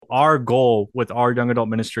our goal with our young adult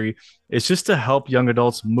ministry is just to help young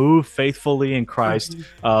adults move faithfully in Christ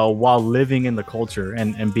Mhm. while living in the culture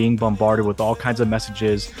and being bombarded with all kinds of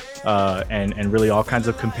messages and really all kinds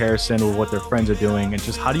of comparison with what their friends are doing. And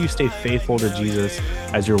just how do you stay faithful to Jesus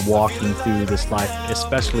as you're walking through this life,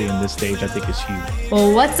 especially in this stage, I think is huge.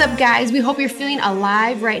 Well, what's up, guys? We hope you're feeling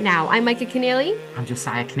alive right now. I'm Micah Keneally. I'm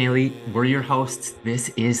Josiah Keneally. We're your hosts. This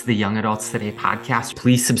is the Young Adults Today podcast.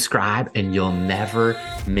 Please subscribe and you'll never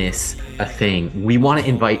miss a thing. We want to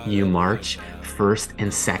invite you March 1st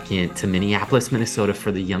and 2nd to Minneapolis, Minnesota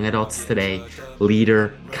for the Young Adults Today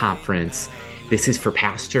Leader Conference. This is for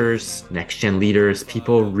pastors, next gen leaders,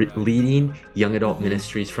 people leading young adult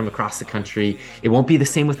ministries from across the country. It won't be the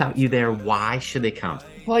same without you there. Why should they come?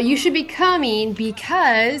 Well, you should be coming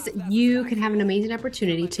because you can have an amazing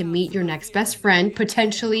opportunity to meet your next best friend,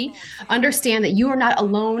 potentially understand that you are not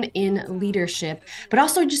alone in leadership, but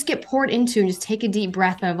also just get poured into and just take a deep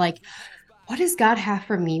breath of like, what does God have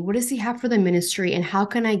for me? What does He have for the ministry? And how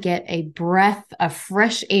can I get a breath of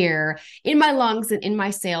fresh air in my lungs and in my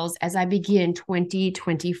sails as I begin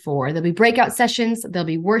 2024? There'll be breakout sessions, there'll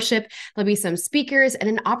be worship, there'll be some speakers, and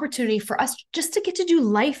an opportunity for us just to get to do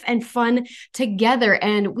life and fun together.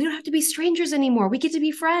 And we don't have to be strangers anymore. We get to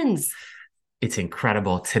be friends. It's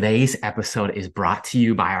incredible. Today's episode is brought to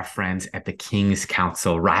you by our friends at the King's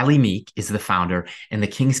Council. Riley Meek is the founder, and the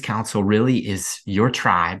King's Council really is your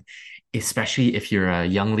tribe, especially if you're a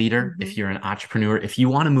young leader, if you're an entrepreneur, if you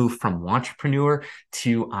want to move from entrepreneur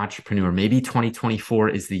to entrepreneur. Maybe 2024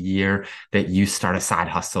 is the year that you start a side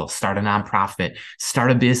hustle, start a nonprofit,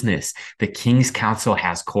 start a business. The King's Council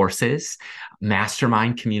has courses,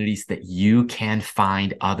 mastermind communities that you can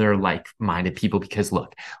find other like-minded people, because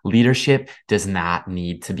look, leadership does not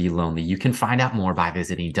need to be lonely. You can find out more by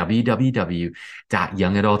visiting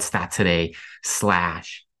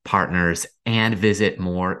www.youngadults.today/partners and visit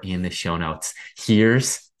more in the show notes.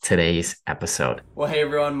 Here's today's episode. Well, hey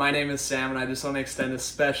everyone, my name is Sam, and I just want to extend a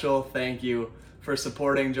special thank you for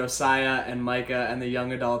supporting Josiah and Micah and the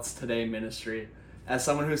Young Adults Today ministry. As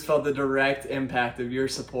someone who's felt the direct impact of your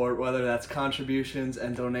support, whether that's contributions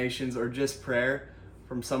and donations or just prayer,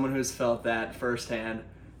 from someone who's felt that firsthand,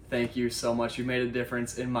 thank you so much. You made a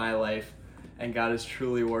difference in my life, and God is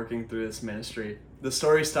truly working through this ministry. The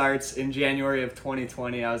story starts in January of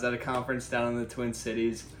 2020. I was at a conference down in the Twin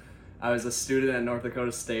Cities. I was a student at North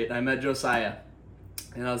Dakota State, and I met Josiah.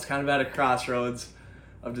 And I was kind of at a crossroads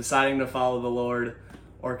of deciding to follow the Lord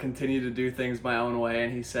or continue to do things my own way.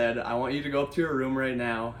 And he said, I want you to go up to your room right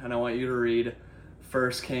now, and I want you to read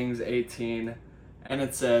 1 Kings 18. And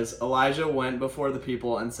it says, Elijah went before the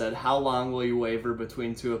people and said, how long will you waver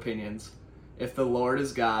between two opinions? If the Lord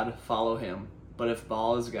is God, follow him. But if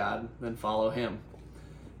Baal is God, then follow him.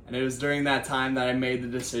 And it was during that time that I made the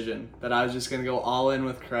decision that I was just going to go all in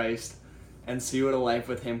with Christ and see what a life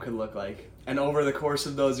with him could look like. And over the course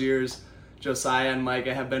of those years, Josiah and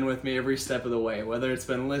Micah have been with me every step of the way, whether it's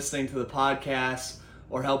been listening to the podcasts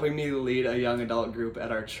or helping me lead a young adult group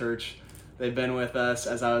at our church. They've been with us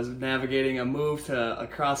as I was navigating a move to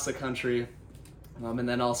across the country, and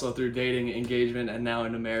then also through dating, engagement, and now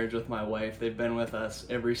into marriage with my wife. They've been with us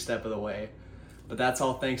every step of the way. But that's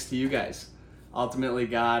all thanks to you guys. Ultimately,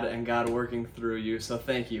 God and God working through you, so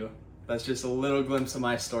thank you. That's just a little glimpse of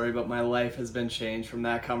my story, but my life has been changed from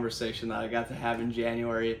that conversation that I got to have in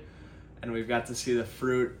January, and we've got to see the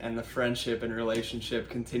fruit and the friendship and relationship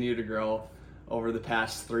continue to grow over the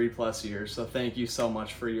past 3+ years. So thank you so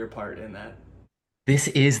much for your part in that. This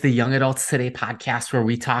is the Young Adults Today podcast, where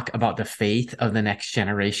we talk about the faith of the next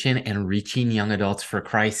generation and reaching young adults for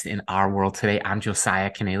Christ in our world today. I'm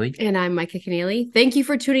Josiah Keneally. And I'm Micah Keneally. Thank you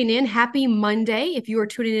for tuning in. Happy Monday. If you are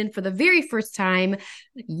tuning in for the very first time,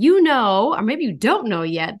 you know, or maybe you don't know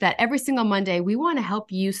yet, that every single Monday, we want to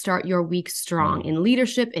help you start your week strong in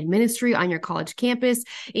leadership, in ministry, on your college campus,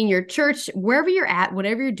 in your church, wherever you're at,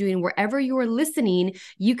 whatever you're doing, wherever you are listening,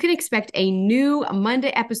 you can expect a new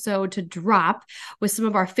Monday episode to drop with some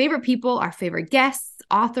of our favorite people, our favorite guests,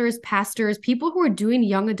 authors, pastors, people who are doing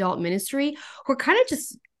young adult ministry, who are kind of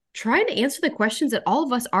just trying to answer the questions that all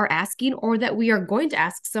of us are asking, or that we are going to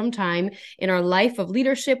ask sometime in our life of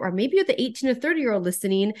leadership, or maybe you're the 18 to 30-year-old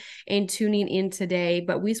listening and tuning in today.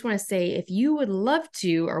 But we just want to say, if you would love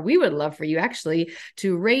to, or we would love for you actually,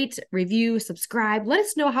 to review, subscribe, let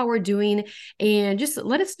us know how we're doing, and just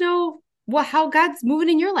let us know how God's moving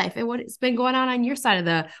in your life and what's been going on your side of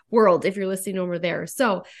the world if you're listening over there.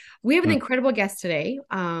 So we have an incredible guest today.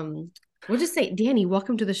 We'll just say, Danny,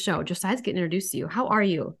 welcome to the show. Josiah's getting introduced to you. How are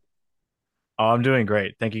you? Oh, I'm doing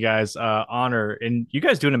great. Thank you guys. Honor. And you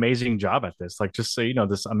guys do an amazing job at this. Like, just so you know,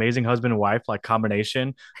 this amazing husband and wife like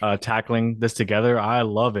combination, tackling this together. I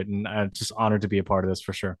love it. And I'm just honored to be a part of this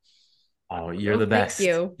for sure. Oh, you're Oh, the thank best.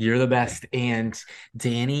 you. You're the best. And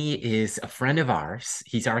Danny is a friend of ours.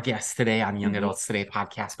 He's our guest today on Young Mhm. Adults Today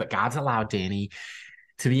podcast, but God's allowed Danny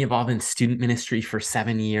to be involved in student ministry for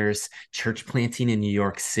 7 years, church planting in New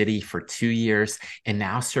York City for 2 years, and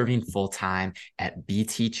now serving full time at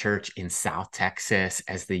BT Church in South Texas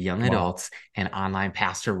as the young Come on. adults and online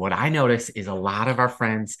pastor. What I notice is a lot of our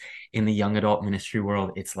friends in the young adult ministry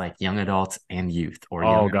world, it's like young adults and youth or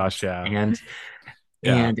young Oh gosh, adults.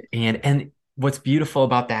 yeah, And yeah. what's beautiful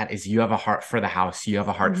about that is you have a heart for the house, you have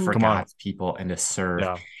a heart Mhm. for Come on. God's people and to serve.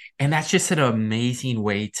 Yeah. And that's just an amazing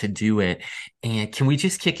way to do it. And can we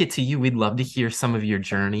just kick it to you? We'd love to hear some of your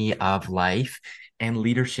journey of life and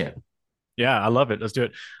leadership. Yeah, I love it. Let's do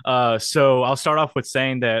it. So I'll start off with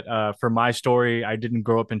saying that for my story, I didn't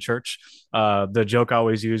grow up in church. The joke I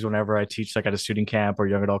always use whenever I teach, like at a student camp or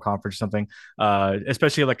young adult conference or something,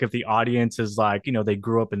 especially like if the audience is like, they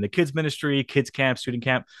grew up in the kids ministry, kids camp, student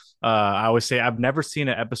camp. I always say I've never seen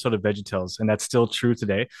an episode of VeggieTales, and that's still true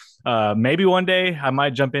today. Maybe one day I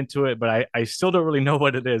might jump into it, but I still don't really know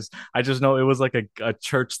what it is. I just know it was like a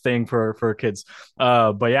church thing for kids.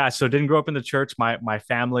 But yeah, so didn't grow up in the church. My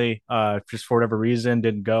family, just for whatever reason,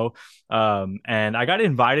 didn't go. And I got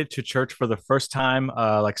invited to church for the first time,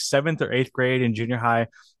 like seventh or eighth grade in junior high,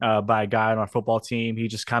 by a guy on our football team. He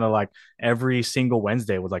just kind of like every single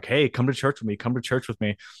Wednesday was like, "Hey, come to church with me. Come to church with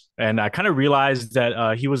me." And I kind of realized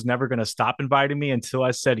that he was never going to stop inviting me until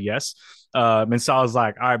I said yes. And so I was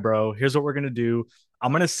like, "All right, bro, here's what we're gonna do.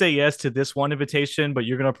 I'm gonna say yes to this one invitation, but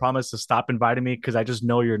you're gonna promise to stop inviting me because I just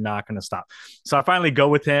know you're not gonna stop." So I finally go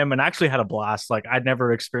with him, and I actually had a blast. Like I'd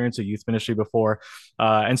never experienced a youth ministry before,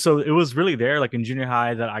 and so it was really there, like in junior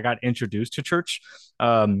high, that I got introduced to church.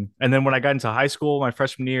 And then when I got into high school, my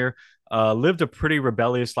freshman year, lived a pretty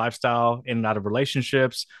rebellious lifestyle in and out of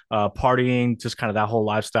relationships, partying, just kind of that whole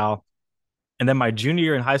lifestyle. And then my junior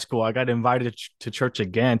year in high school, I got invited to church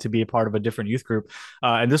again to be a part of a different youth group.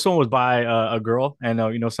 And this one was by a girl. And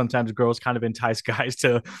sometimes girls kind of entice guys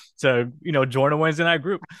to join a Wednesday night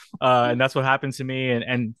group. And that's what happened to me.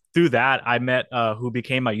 And through that, I met who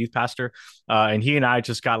became my youth pastor. And he and I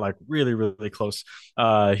just got like really, really close.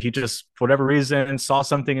 He just, for whatever reason, saw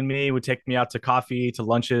something in me, would take me out to coffee, to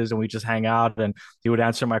lunches, and we just hang out. And he would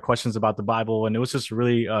answer my questions about the Bible. And it was just a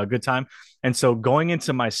really good time. And so going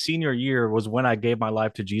into my senior year was when I gave my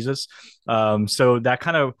life to Jesus. So that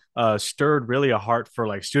kind of stirred really a heart for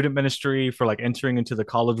like student ministry, for like entering into the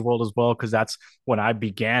college world as well, because that's when I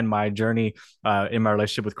began my journey in my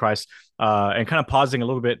relationship with Christ. And kind of pausing a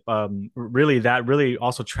little bit, really, that really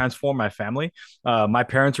also transformed my family. My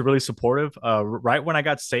parents were really supportive. Right when I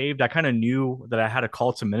got saved, I kind of knew that I had a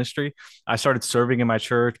call to ministry. I started serving in my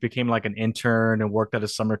church, became like an intern, and worked at a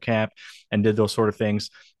summer camp and did those sort of things.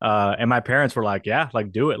 And my parents were like, "Yeah,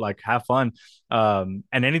 like do it, like have fun." And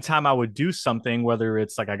anytime I would do something, whether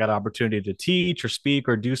it's like I got an opportunity to teach or speak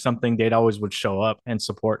or do something, they'd always would show up and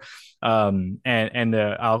support. And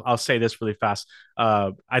I'll say this really fast.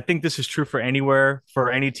 I think this is true for anywhere,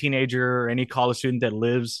 for any teenager or any college student that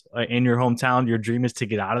lives in your hometown. Your dream is to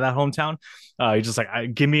get out of that hometown. You're just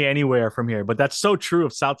like, give me anywhere from here. But that's so true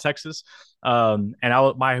of South Texas. And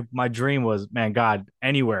my dream was, man, God,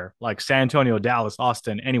 anywhere, like San Antonio, Dallas,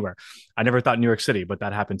 Austin, anywhere. I never thought New York City, but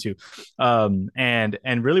that happened too.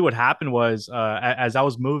 And really what happened was, as I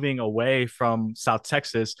was moving away from South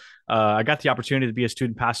Texas, I got the opportunity to be a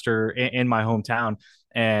student pastor in my hometown.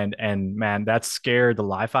 And man, that scared the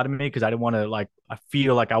life out of me because I didn't want to, like, I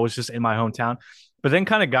feel like I was just in my hometown. But then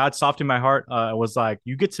kind of God softened my heart. Was like,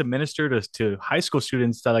 you get to minister to high school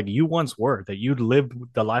students that like you once were, that you'd lived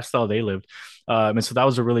the lifestyle they lived. And so that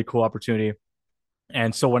was a really cool opportunity.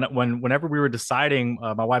 And so whenever we were deciding,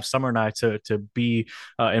 my wife Summer and I, to be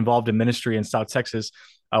involved in ministry in South Texas,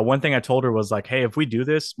 one thing I told her was like, "Hey, if we do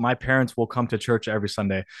this, my parents will come to church every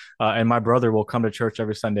Sunday, and my brother will come to church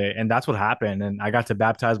every Sunday." And that's what happened. And I got to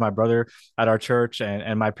baptize my brother at our church,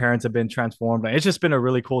 and my parents have been transformed. It's just been a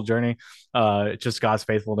really cool journey, just God's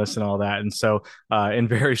faithfulness and all that. And so, in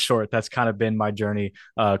very short, that's kind of been my journey.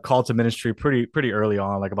 Called to ministry pretty early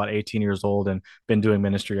on, like about 18 years old, and been doing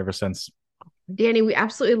ministry ever since. Danny, we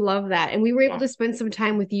absolutely love that. And we were able to spend some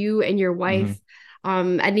time with you and your Mm-hmm. wife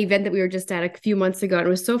at an event that we were just at a few months ago. And it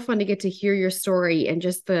was so fun to get to hear your story and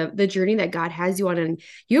just the journey that God has you on. And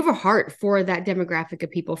you have a heart for that demographic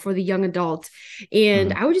of people, for the young adult.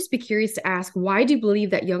 And Mm-hmm. I would just be curious to ask, why do you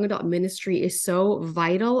believe that young adult ministry is so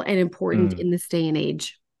vital and important Mm. in this day and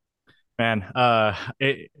age? Man,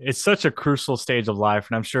 it's such a crucial stage of life.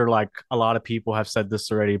 And I'm sure like a lot of people have said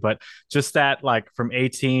this already, but just that like from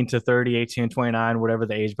 18 to 30, 18 to 29, whatever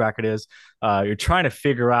the age bracket is, you're trying to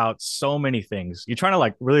figure out so many things. You're trying to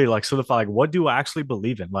like really like solidify like what do I actually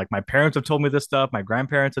believe in? Like my parents have told me this stuff, my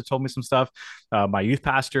grandparents have told me some stuff, my youth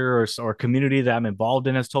pastor or community that I'm involved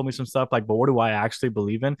in has told me some stuff, like, but what do I actually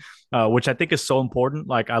believe in? Which I think is so important.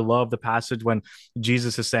 Like I love the passage when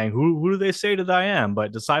Jesus is saying, who do they say that I am?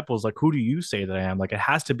 But disciples, like, who do you say that I am? Like, it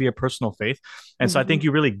has to be a personal faith. And so I think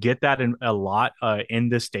you really get that in a lot in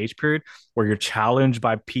this stage period where you're challenged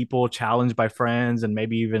by people, challenged by friends, and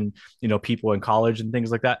maybe even, people in college and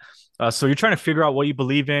things like that. So you're trying to figure out what you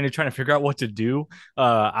believe in. You're trying to figure out what to do.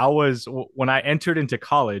 When I entered into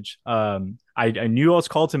college, I knew I was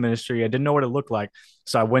called to ministry. I didn't know what it looked like.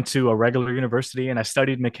 So I went to a regular university and I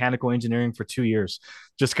studied mechanical engineering for 2 years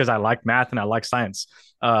just because I like math and I like science.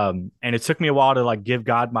 And it took me a while to like give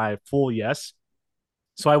God my full yes.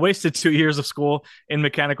 So I wasted 2 years of school in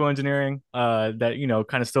mechanical engineering that,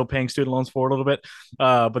 kind of still paying student loans for a little bit.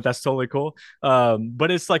 But that's totally cool.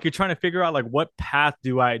 But it's like you're trying to figure out like what path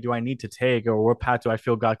do I need to take, or what path do I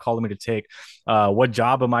feel God calling me to take? What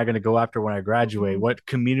job am I going to go after when I graduate? What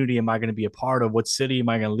community am I going to be a part of? What city am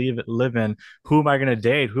I going to live in? Who am I going to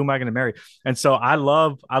date? Who am I going to marry? And so I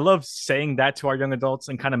love saying that to our young adults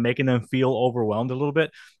and kind of making them feel overwhelmed a little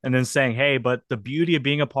bit, and then saying, hey, but the beauty of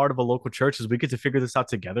being a part of a local church is we get to figure this out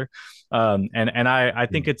together. And I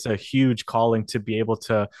think it's a huge calling to be able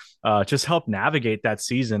to just help navigate that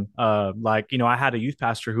season. I had a youth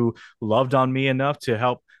pastor who loved on me enough to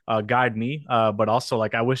help guide me, but also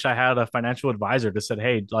like I wish I had a financial advisor that said,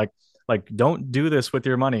 hey, like don't do this with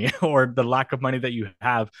your money or the lack of money that you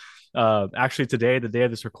have. Actually, today, the day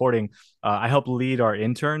of this recording, I help lead our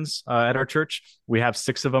interns at our church. We have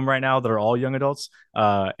 6 of them right now that are all young adults.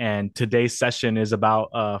 And today's session is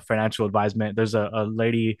about financial advisement. There's a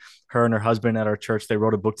lady, her and her husband at our church, they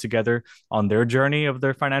wrote a book together on their journey of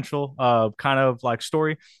their financial kind of like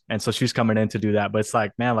story. And so she's coming in to do that. But it's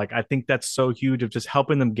like, man, like I think that's so huge of just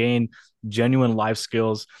helping them gain genuine life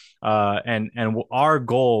skills. And our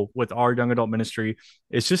goal with our young adult ministry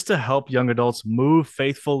is just to help young adults move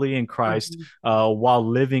faithfully in Christ while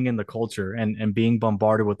living in the culture and being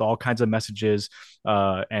bombarded with all kinds of messages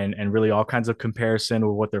and really all kinds of comparison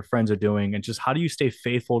with what their friends are doing. And just how do you stay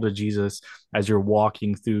faithful to Jesus as you're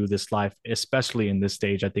walking through this life, especially in this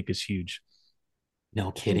stage, I think is huge.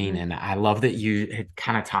 No kidding. And I love that you had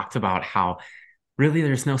kind of talked about how really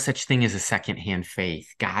there's no such thing as a secondhand faith.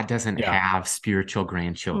 God doesn't have spiritual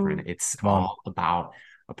grandchildren. It's all about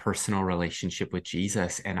a personal relationship with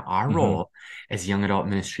Jesus. And our role as young adult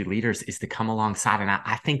ministry leaders is to come alongside. And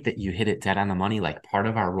I think that you hit it dead on the money. Like part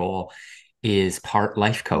of our role is part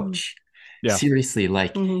life coach. Seriously,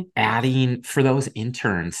 like adding for those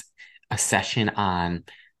interns a session on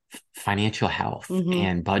financial health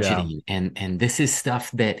and budgeting. And this is stuff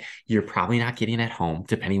that you're probably not getting at home,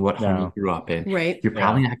 depending what home you grew up in. Right. You're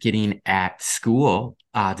probably not getting at school,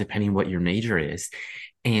 depending what your major is.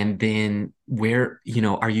 And then where,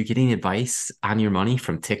 are you getting advice on your money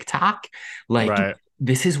from TikTok? Like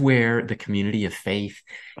this is where the community of faith,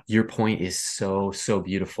 your point is so, so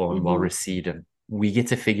beautiful and well received. We get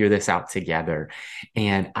to figure this out together.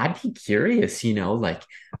 And I'd be curious, like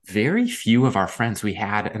very few of our friends, we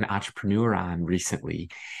had an entrepreneur on recently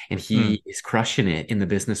and he is crushing it in the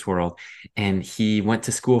business world. And he went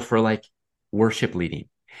to school for like worship leading.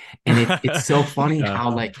 And it's so funny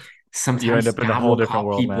how like sometimes you end up in a whole different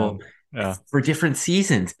world, people for different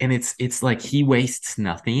seasons. And it's like he wastes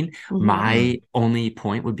nothing. My only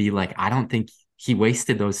point would be like, I don't think he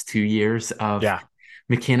wasted those 2 years of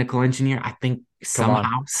mechanical engineer. I think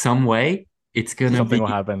somehow, some way, it's gonna something will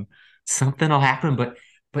happen. Something will happen.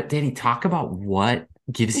 But Danny, talk about what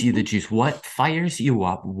gives you the juice, what fires you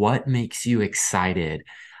up, what makes you excited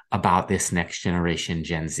about this next generation,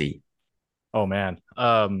 Gen Z. Oh man.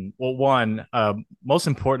 Well, one, most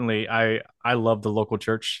importantly, I love the local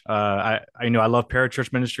church. I love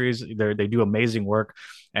parachurch ministries. They do amazing work,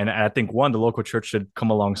 and I think the local church should come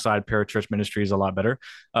alongside parachurch ministries a lot better.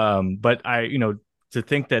 But to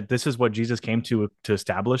think that this is what Jesus came to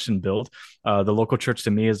establish and build. The local church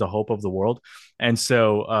to me is the hope of the world. And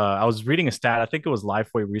so I was reading a stat, I think it was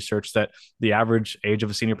Lifeway Research, that the average age of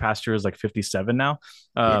a senior pastor is like 57 now.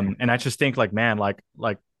 And I just think like, man, like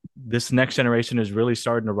this next generation is really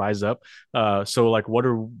starting to rise up. So like, what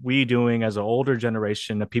are we doing as an older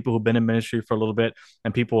generation of people who've been in ministry for a little bit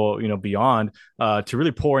and people, beyond, to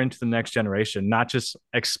really pour into the next generation, not just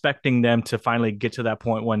expecting them to finally get to that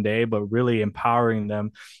point one day, but really empowering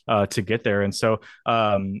them to get there. And so,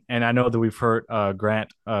 and I know that we've heard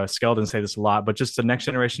Grant Skeldon say this a lot, but just the next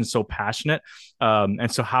generation is so passionate.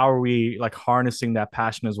 And so how are we like harnessing that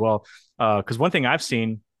passion as well? Because one thing I've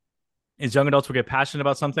seen is young adults will get passionate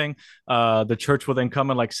about something. The church will then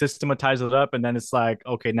come and like systematize it up. And then it's like,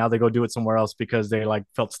 okay, now they go do it somewhere else because they like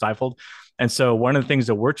felt stifled. And so one of the things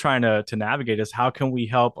that we're trying to navigate is how can we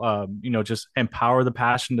help, just empower the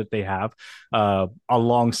passion that they have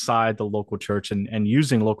alongside the local church and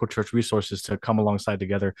using local church resources to come alongside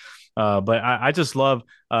together. But I just love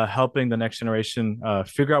helping the next generation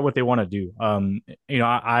figure out what they want to do.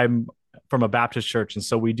 I'm from a Baptist church. And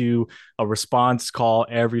so we do a response call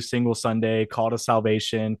every single Sunday, call to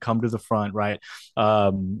salvation, come to the front, right?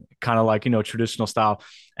 Kind of like, traditional style.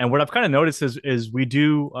 And what I've kind of noticed is we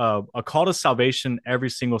do a call to salvation every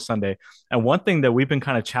single Sunday. And one thing that we've been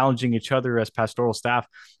kind of challenging each other as pastoral staff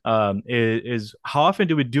is how often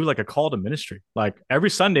do we do like a call to ministry? Like every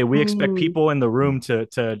Sunday, we expect people in the room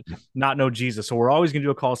to not know Jesus. So we're always going to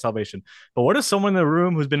do a call to salvation. But what if someone in the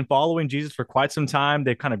room who's been following Jesus for quite some time,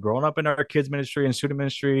 they've kind of grown up in our kids ministry and student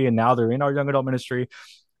ministry, and now they're in our young adult ministry,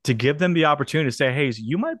 to give them the opportunity to say, hey,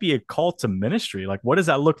 you might be a call to ministry. Like, what does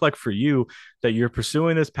that look like for you that you're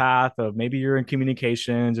pursuing this path of maybe you're in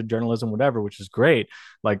communications or journalism, whatever, which is great.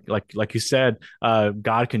 Like you said,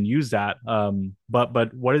 God can use that.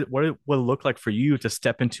 But what it will look like for you to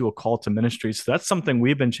step into a call to ministry. So that's something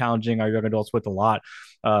we've been challenging our young adults with a lot,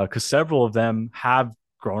 because several of them have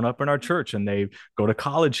grown up in our church and they go to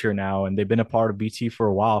college here now and they've been a part of BT for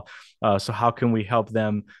a while. So how can we help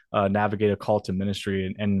them navigate a call to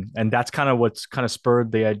ministry? And that's kind of what's kind of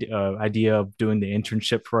spurred the idea of doing the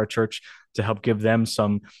internship for our church, to help give them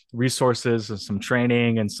some resources and some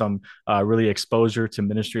training and some really exposure to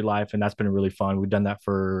ministry life. And that's been really fun. We've done that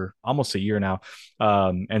for almost a year now.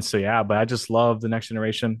 And so, yeah, but I just love the next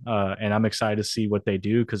generation and I'm excited to see what they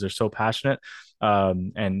do because they're so passionate.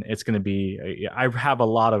 And it's going to be, I have a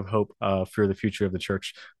lot of hope for the future of the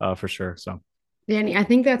church for sure. So. Danny, I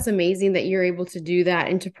think that's amazing that you're able to do that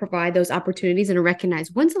and to provide those opportunities and to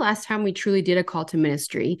recognize when's the last time we truly did a call to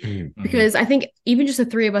ministry? Mm-hmm. Because I think even just the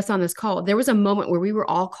three of us on this call, there was a moment where we were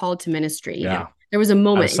all called to ministry. Yeah. There was a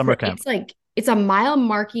moment. Summer camp. It's like, it's a mile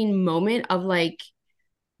marking moment of like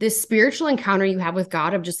this spiritual encounter you have with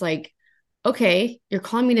God of just like, okay, you're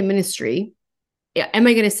calling me to ministry. Am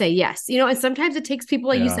I going to say yes? And sometimes it takes people,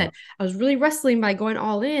 like you said, I was really wrestling by going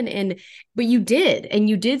all in, but you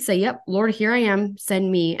did say, yep, Lord, here I am,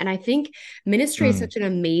 send me. And I think ministry is such an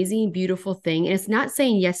amazing, beautiful thing. And it's not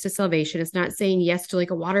saying yes to salvation. It's not saying yes to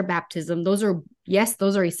like a water baptism. Those are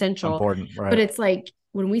essential. Important, right? But it's like,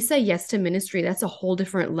 when we say yes to ministry, that's a whole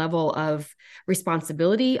different level of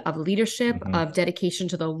responsibility, of leadership, of dedication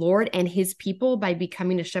to the Lord and his people by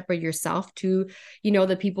becoming a shepherd yourself to,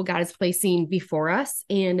 the people God is placing before us.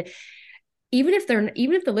 And even if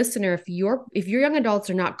the listener, if your young adults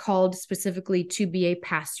are not called specifically to be a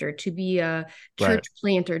pastor, to be a church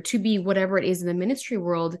planter, to be whatever it is in the ministry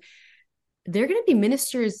world, they're going to be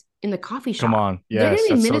ministers in the coffee shop. Come on. Yes, they're going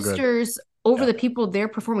to be ministers over the people they're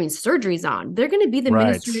performing surgeries on. They're going to be the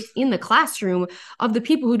ministers in the classroom of the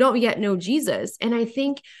people who don't yet know Jesus. And I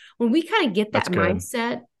think when we kind of get that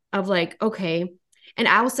mindset of like, okay, and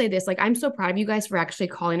I will say this, like, I'm so proud of you guys for actually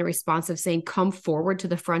calling a response of saying, come forward to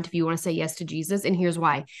the front if you want to say yes to Jesus. And here's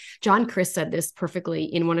why. John Chris said this perfectly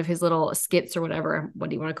in one of his little skits or whatever. What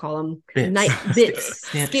do you want to call them?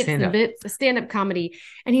 Stand-up comedy.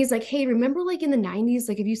 And he's like, hey, remember like in the 90s,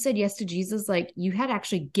 like if you said yes to Jesus, like you had to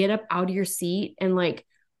actually get up out of your seat and like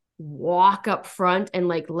walk up front and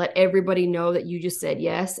like let everybody know that you just said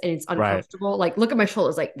yes and it's uncomfortable. Like, look at my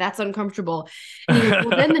shoulders, like that's uncomfortable. And he goes,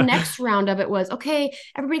 well, then the next round of it was, okay,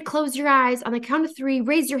 everybody close your eyes. On the count of 3,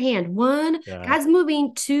 raise your hand. 1, God's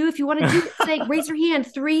moving. 2, if you want to do it, say, raise your hand.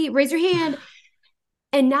 3, raise your hand.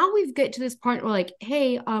 And now we've get to this point where like,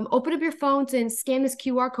 hey, open up your phones and scan this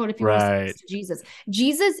QR code if you want to say yes to Jesus.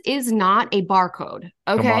 Jesus is not a barcode.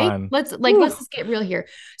 Okay. Let's just get real here.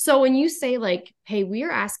 So when you say like, hey, we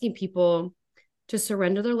are asking people to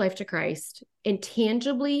surrender their life to Christ and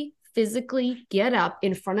tangibly, physically get up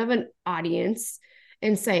in front of an audience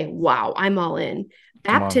and say, wow, I'm all in.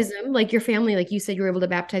 Baptism, like your family, like you said, you were able to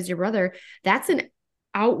baptize your brother. That's an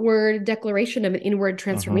outward declaration of an inward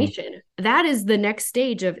transformation. That is the next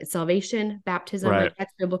stage of salvation, baptism, right? Right.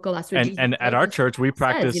 That's biblical. That's what Jesus And says. at our That's what church, we the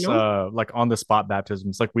Bible says, practice like on the spot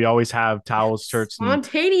baptisms. Like we always have towels, shirts, and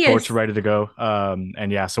spontaneous. torch ready to go.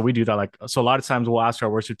 And yeah, so we do that. Like, so a lot of times we'll ask our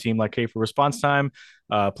worship team, like, hey, for response time,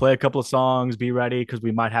 play a couple of songs, be ready, because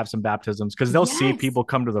we might have some baptisms, because they'll see Yes. people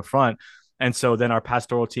come to the front. And so then our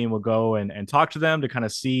pastoral team will go and talk to them to kind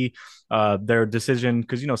of see their decision,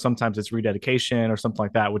 because, you know, sometimes it's rededication or something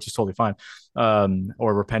like that, which is totally fine,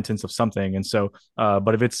 or repentance of something. And so,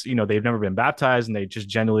 but if it's, you know, they've never been baptized and they just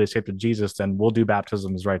genuinely accepted Jesus, then we'll do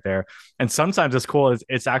baptisms right there. And sometimes it's cool.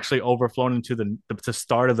 It's actually overflown into the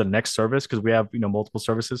start of the next service, because we have, you know, multiple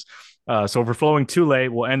services. So if we're flowing too late,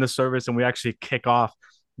 we'll end the service and we actually kick off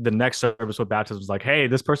the next service with baptisms. Like, hey,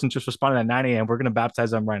 this person just responded at 9 a.m. We're going to baptize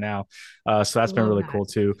them right now. So that's been really cool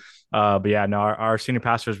too. But yeah, no, our senior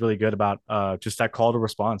pastor is really good about just that call to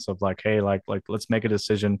response of like, hey, like let's make a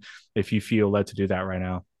decision if you feel led to do that right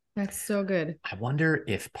now. That's so good. I wonder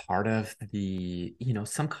if part of the, you know,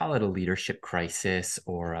 some call it a leadership crisis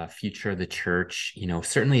or a future of the church, you know,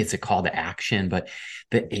 certainly it's a call to action, but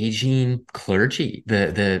the aging clergy,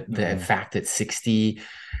 the fact that 60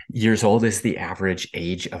 years old is the average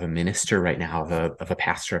age of a minister right now, of a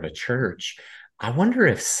pastor of a church. I wonder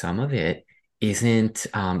if some of it isn't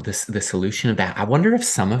the solution of that. I wonder if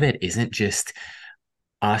some of it isn't just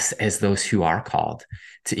us as those who are called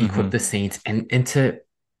to equip the saints and to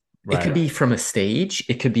Right. It could be from a stage.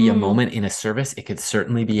 It could be a moment in a service. It could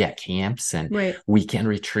certainly be at camps and weekend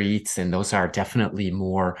retreats. And those are definitely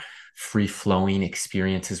more free-flowing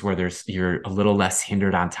experiences where you're a little less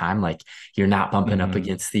hindered on time. Like you're not bumping up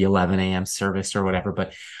against the 11 a.m. service or whatever.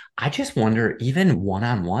 But I just wonder, even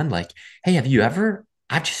one-on-one, like, hey,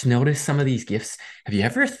 I've just noticed some of these gifts. Have you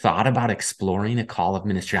ever thought about exploring a call of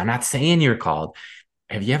ministry? I'm not saying you're called.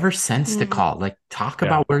 Have you ever sensed a call? Like talk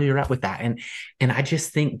about where you're at with that. And I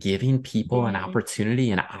just think giving people an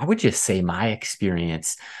opportunity, and I would just say my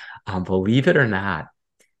experience, believe it or not,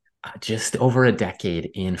 just over a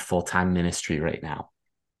decade in full-time ministry right now.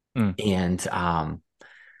 And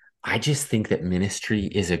I just think that ministry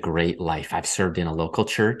is a great life. I've served in a local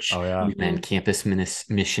church. Oh, yeah. We've been campus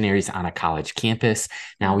missionaries on a college campus.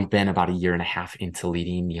 Now we've been about a year and a half into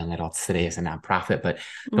leading young adults today as a nonprofit. But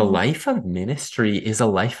the life of ministry is a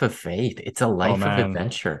life of faith. It's a life of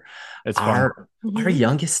adventure. It's our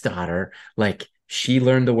youngest daughter, like she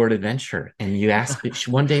learned the word adventure. And you asked,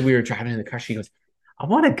 one day we were driving in the car, she goes, I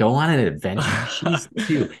want to go on an adventure. She's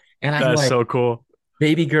 2. And I'm That's like, so cool.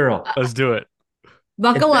 Baby girl, let's do it.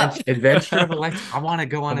 Buckle up. Adventure of a life. I want to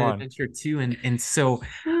go on an adventure too. And so,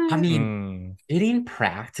 I mean, getting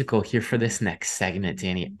practical here for this next segment,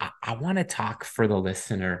 Danny, I want to talk for the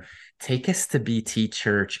listener. Take us to BT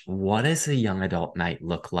Church. What does a young adult night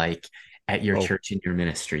look like at your church and your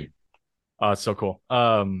ministry? It's so cool.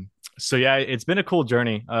 So yeah, it's been a cool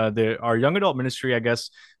journey. Our young adult ministry, I guess,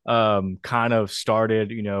 kind of started,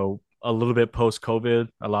 you know, a little bit post-COVID.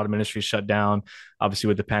 A lot of ministries shut down, obviously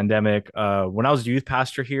with the pandemic. When I was youth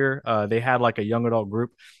pastor here, they had like a young adult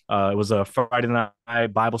group. It was a Friday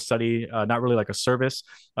night Bible study, not really like a service,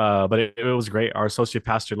 but it was great. Our associate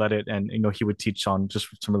pastor led it, and you know he would teach on just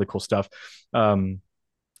some really cool stuff.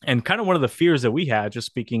 And kind of one of the fears that we had, just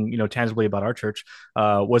speaking, you know, tangibly about our church,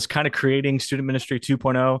 was kind of creating student ministry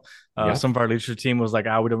 2.0. Some of our leadership team was like,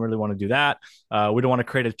 we don't really want to do that. We don't want to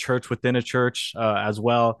create a church within a church as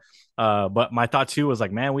well. But my thought too was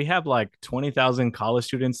like, man, we have like 20,000 college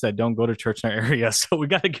students that don't go to church in our area, so we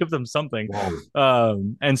got to give them something.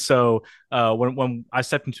 And so when I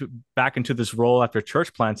stepped back into this role after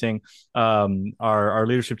church planting, our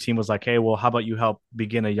leadership team was like, hey, well, how about you help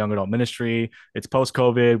begin a young adult ministry? It's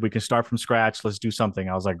post-COVID. We can start from scratch. Let's do something.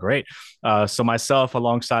 I was like, great. So myself,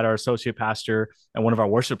 alongside our associate pastor and one of our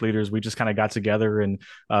worship leaders, we just kind of got together and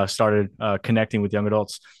started connecting with young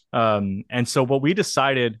adults. And so what we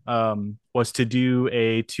decided was to do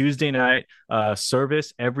a Tuesday night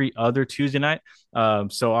service every other Tuesday night.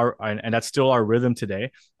 So and that's still our rhythm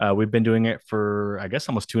today. We've been doing it for, I guess,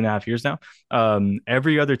 almost 2.5 years now.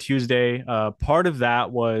 Every other Tuesday. Part of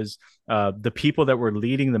that was the people that were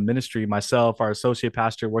leading the ministry, myself, our associate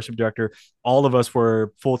pastor, worship director, all of us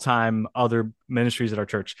were full-time other ministries at our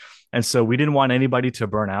church. And so we didn't want anybody to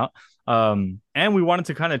burn out. And we wanted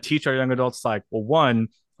to kind of teach our young adults, like, well, one,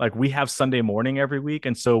 like we have Sunday morning every week.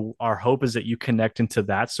 And so our hope is that you connect into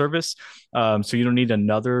that service. So you don't need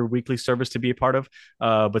another weekly service to be a part of.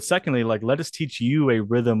 But secondly, like, let us teach you a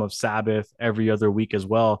rhythm of Sabbath every other week as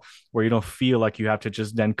well, where you don't feel like you have to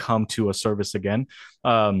just then come to a service again.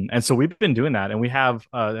 And so we've been doing that, and we have,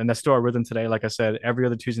 and that's still our rhythm today. Like I said, every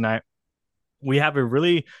other Tuesday night, we have a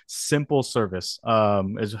really simple service,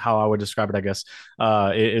 is how I would describe it, I guess.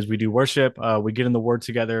 Is we do worship, we get in the word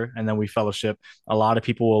together, and then we fellowship. A lot of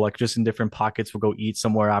people will, like, just in different pockets, will go eat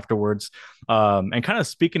somewhere afterwards. And kind of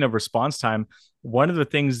speaking of response time, one of the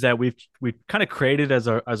things that we've kind of created as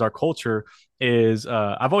our culture is,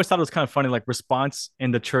 I've always thought it was kind of funny, like, response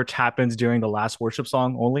in the church happens during the last worship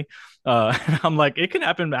song only. And I'm like, it can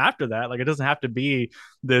happen after that. Like, it doesn't have to be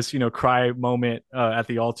this, cry moment at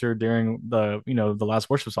the altar during the last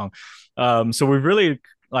worship song. So we really,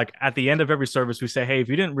 like, at the end of every service, we say, hey, if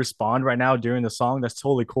you didn't respond right now during the song, that's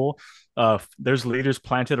totally cool. There's leaders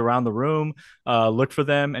planted around the room. Look for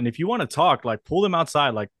them, and if you want to talk, like, pull them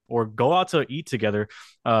outside, like, or go out to eat together.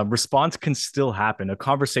 Response can still happen. A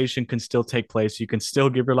conversation can still take place. You can still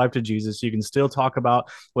give your life to Jesus. You can still talk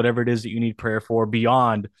about whatever it is that you need prayer for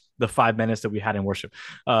beyond the 5 minutes that we had in worship.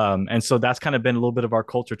 And so that's kind of been a little bit of our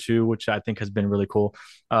culture too, which I think has been really cool.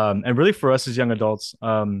 And really for us as young adults,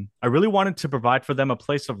 I really wanted to provide for them a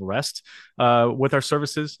place of rest with our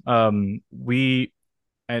services. We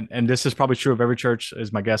and this is probably true of every church,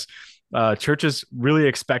 is my guess. Churches really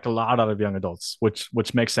expect a lot out of young adults,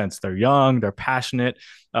 which makes sense. They're young, they're passionate,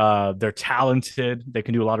 they're talented, they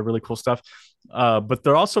can do a lot of really cool stuff. But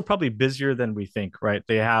they're also probably busier than we think, right?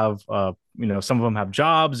 They have, some of them have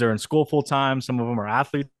jobs, they're in school full time, some of them are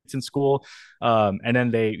athletes in school, and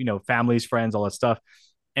then they, families, friends, all that stuff.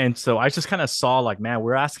 And so I just kind of saw, like, man,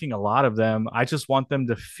 we're asking a lot of them. I just want them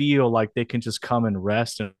to feel like they can just come and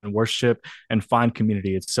rest and worship and find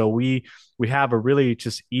community. And so we have a really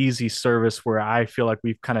just easy service where I feel like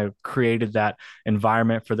we've kind of created that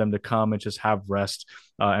environment for them to come and just have rest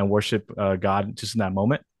and worship God just in that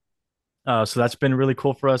moment. So that's been really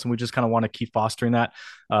cool for us, and we just kind of want to keep fostering that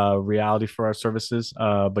reality for our services.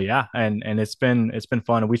 But yeah, and it's been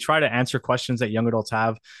fun. And we try to answer questions that young adults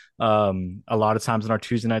have. A lot of times in our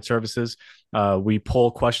Tuesday night services, we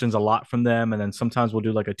pull questions a lot from them, and then sometimes we'll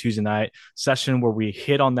do like a Tuesday night session where we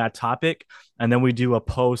hit on that topic, and then we do a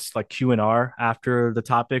post, like, Q&R after the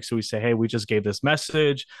topic. So we say, hey, we just gave this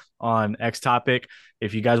message on X topic.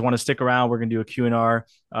 If you guys want to stick around, we're gonna do a Q&R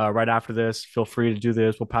right after this. Feel free to do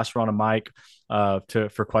this. We'll pass around a mic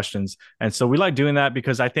for questions. And so we like doing that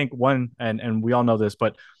because I think and we all know this,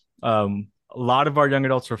 but a lot of our young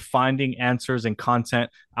adults are finding answers and content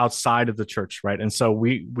outside of the church, right? And so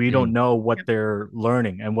we don't know what they're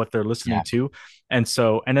learning and what they're listening to. And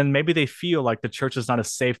then maybe they feel like the church is not a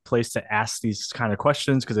safe place to ask these kind of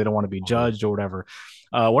questions because they don't want to be judged or whatever.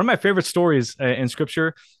 One of my favorite stories in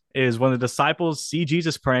scripture is when the disciples see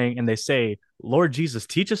Jesus praying and they say, Lord Jesus,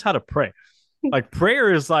 teach us how to pray. Like,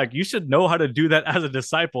 prayer is, like, you should know how to do that as a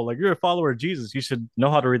disciple. Like, you're a follower of Jesus, you should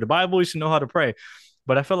know how to read the Bible, you should know how to pray.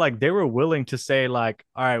 But I felt like they were willing to say, like,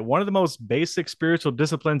 all right, one of the most basic spiritual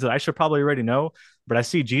disciplines that I should probably already know, but I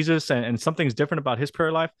see Jesus and something's different about his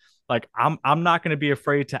prayer life. Like, I'm not going to be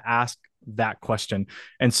afraid to ask that question.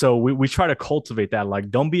 And so we try to cultivate that. Like,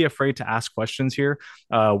 don't be afraid to ask questions here.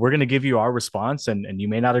 We're going to give you our response, and you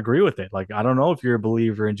may not agree with it. Like, I don't know if you're a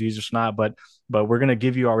believer in Jesus or not, but we're going to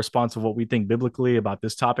give you our response of what we think biblically about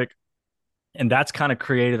this topic. And that's kind of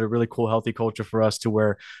created a really cool, healthy culture for us, to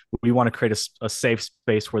where we want to create a safe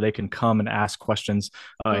space where they can come and ask questions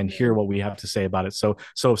and hear what we have to say about it.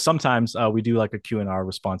 So sometimes we do like a Q&R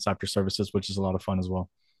response after services, which is a lot of fun as well.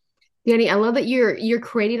 Danny, I love that you're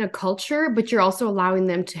creating a culture, but you're also allowing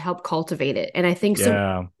them to help cultivate it. And I think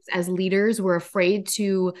so as leaders, we're afraid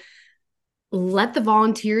to let the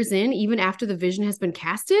volunteers in even after the vision has been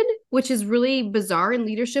casted, which is really bizarre in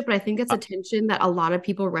leadership. But I think that's a tension that a lot of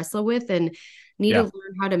people wrestle with and need to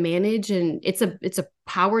learn how to manage. And it's a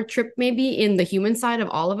power trip maybe in the human side of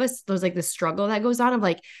all of us. There's like this struggle that goes on of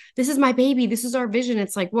like, this is my baby, this is our vision.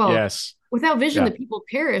 It's like, well, without vision, the people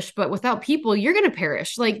perish, but without people, you're going to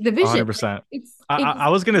perish. Like the vision. 100%. I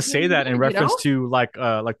was going to say that in reference to like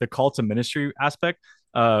the call to ministry aspect.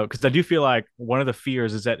 Because I do feel like one of the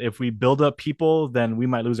fears is that if we build up people, then we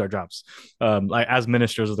might lose our jobs. Like as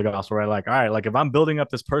ministers of the gospel, right? Like, all right, like if I'm building up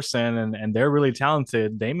this person and they're really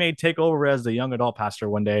talented, they may take over as the young adult pastor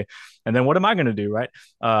one day. And then what am I going to do, right?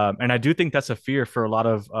 And I do think that's a fear for a lot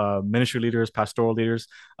of ministry leaders, pastoral leaders.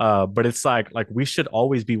 But it's like we should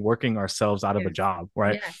always be working ourselves out of a job,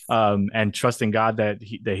 right? And trusting God that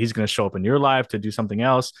He's going to show up in your life to do something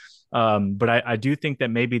else. But I do think that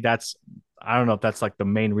maybe I don't know if that's like the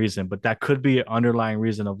main reason, but that could be an underlying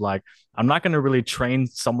reason of like, I'm not going to really train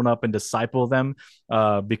someone up and disciple them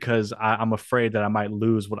because I'm afraid that I might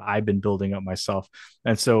lose what I've been building up myself.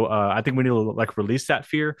 And so I think we need to like release that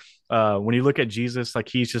fear. When you look at Jesus, like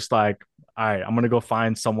he's just like, all right, I'm going to go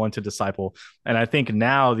find someone to disciple. And I think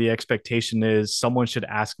now the expectation is someone should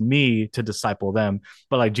ask me to disciple them.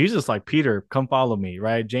 But like Jesus, like Peter, come follow me,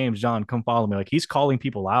 right? James, John, come follow me. Like he's calling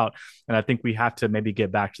people out. And I think we have to maybe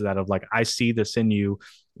get back to that of like, I see this in you.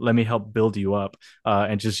 Let me help build you up,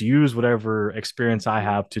 and just use whatever experience I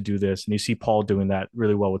have to do this. And you see Paul doing that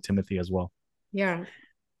really well with Timothy as well. Yeah.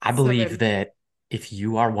 I So believe good. that if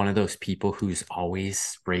you are one of those people who's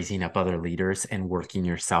always raising up other leaders and working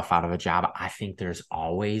yourself out of a job, I think there's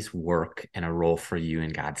always work and a role for you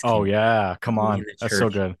in God's Oh kingdom, yeah, come in on, the that's so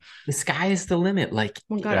church. good. The sky is the limit. Like,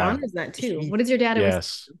 Well, God Yeah. honors that too. he, What does your dad always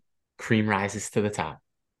Yes. cream rises to the top.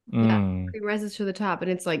 Yeah, Mm. it rises to the top.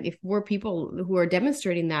 And it's like if we're people who are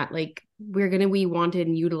demonstrating that, like we're gonna be wanted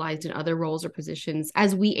and utilized in other roles or positions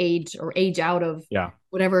as we age or age out of Yeah.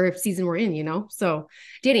 whatever season we're in, you know? So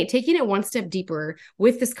Danny, taking it one step deeper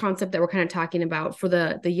with this concept that we're kind of talking about for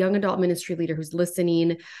the young adult ministry leader who's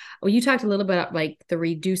listening. Well, you talked a little bit about like the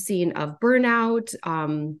reducing of burnout,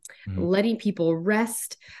 Mhm. letting people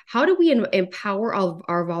rest. How do we empower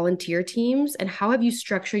our volunteer teams, and how have you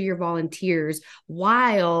structured your volunteers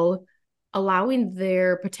while allowing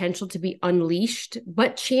their potential to be unleashed,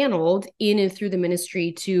 but channeled in and through the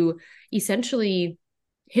ministry to essentially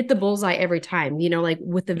hit the bullseye every time, you know, like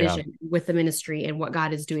with the Yeah. vision, with the ministry and what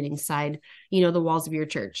God is doing inside, you know, the walls of your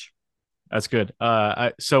church? That's good.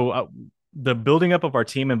 The building up of our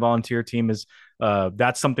team and volunteer team is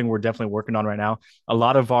that's something we're definitely working on right now. A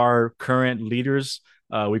lot of our current leaders,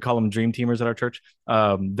 we call them dream teamers at our church.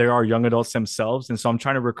 They are young adults themselves, and so I'm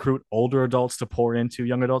trying to recruit older adults to pour into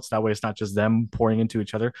young adults. That way, it's not just them pouring into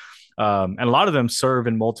each other. And a lot of them serve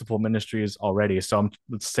in multiple ministries already. So I'm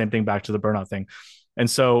it's the same thing back to the burnout thing. And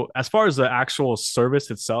so, as far as the actual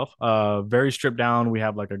service itself, very stripped down. We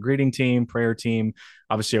have like a greeting team, prayer team,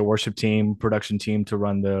 obviously a worship team, production team to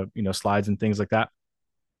run the slides and things like that.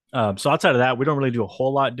 So outside of that, we don't really do a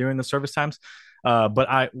whole lot during the service times. But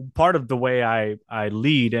I part of the way I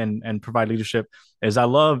lead and provide leadership is I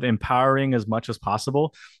love empowering as much as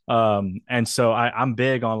possible. And so I'm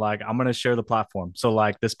big on like I'm gonna share the platform. So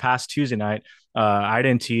like this past Tuesday night, I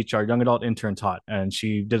didn't teach. Our young adult intern taught, and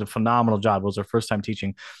she did a phenomenal job. It was her first time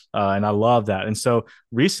teaching, and I love that. And so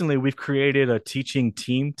recently, we've created a teaching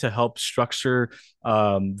team to help structure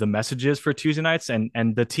the messages for Tuesday nights,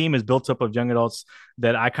 and the team is built up of young adults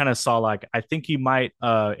that I kind of saw like I think you might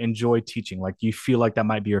enjoy teaching, like you feel like that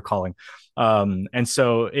might be your calling. And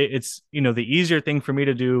so it's the easier thing for me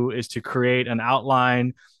to do is to create an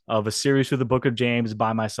outline of a series through the book of James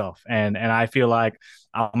by myself, and I feel like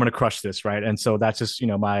I'm gonna crush this, right? And so that's just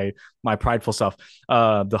my prideful self.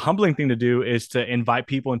 The humbling thing to do is to invite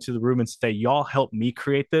people into the room and say, y'all help me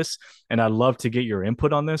create this, and I'd love to get your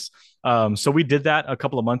input on this. So we did that a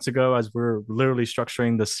couple of months ago as we're literally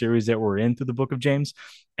structuring the series that we're in through the book of James.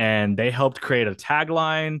 And they helped create a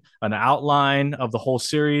tagline, an outline of the whole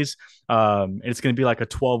series. It's going to be like a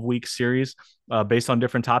 12-week series based on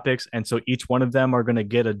different topics. And so each one of them are going to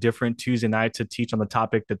get a different Tuesday night to teach on the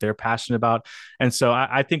topic that they're passionate about. And so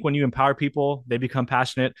I think when you empower people, they become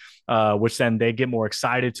passionate, which then they get more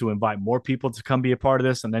excited to invite more people to come be a part of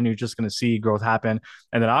this. And then you're just going to see growth happen.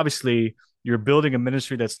 And then obviously, you're building a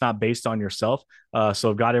ministry that's not based on yourself. So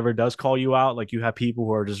if God ever does call you out, like you have people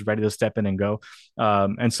who are just ready to step in and go.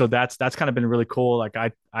 And so that's kind of been really cool. Like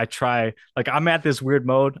I try, like I'm at this weird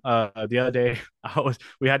mode. The other day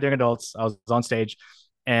we had young adults. I was on stage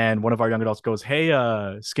and one of our young adults goes, "Hey,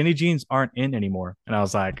 skinny jeans aren't in anymore." And I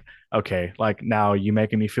was like, okay, like now you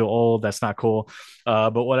making me feel old. That's not cool.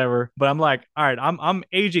 But whatever. But I'm like, all right, I'm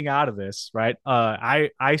aging out of this, right?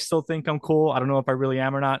 I still think I'm cool. I don't know if I really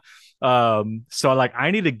am or not. So like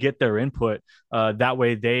I need to get their input. That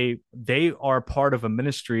way they are part of a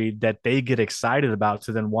ministry that they get excited about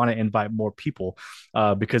to then want to invite more people.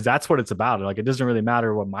 Because that's what it's about. Like it doesn't really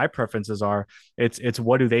matter what my preferences are. It's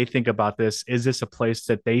what do they think about this? Is this a place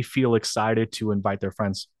that they feel excited to invite their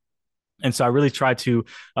friends? And so I really try to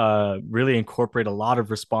really incorporate a lot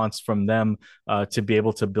of response from them to be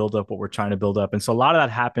able to build up what we're trying to build up. And so a lot of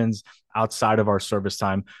that happens outside of our service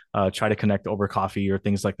time. Try to connect over coffee or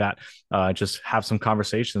things like that. Just have some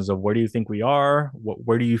conversations of where do you think we are?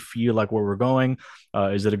 Where do you feel like where we're going?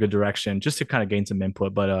 Is it a good direction? Just to kind of gain some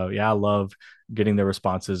input. But yeah, I love getting their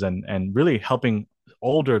responses and really helping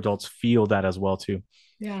older adults feel that as well too.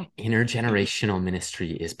 Yeah. Intergenerational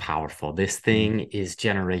ministry is powerful. This thing is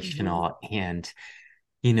generational. And,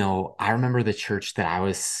 I remember the church that I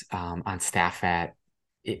was on staff at,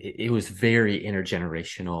 it was very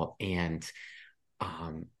intergenerational and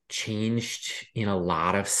changed in a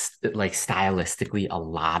lot of, like stylistically, a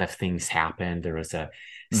lot of things happened. There was a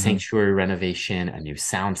sanctuary renovation, a new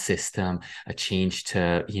sound system, a change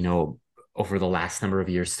to, over the last number of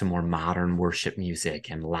years to more modern worship music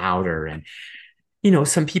and louder. And,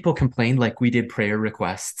 some people complained, like we did prayer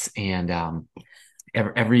requests, and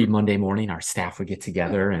every Monday morning, our staff would get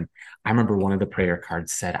together. And I remember one of the prayer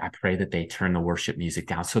cards said, I pray that they turn the worship music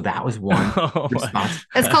down. So that was one response.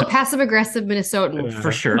 That's called passive aggressive Minnesotan.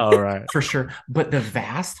 For sure. All right. For sure. But the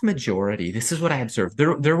vast majority, this is what I observed.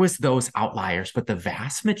 There was those outliers, but the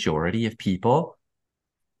vast majority of people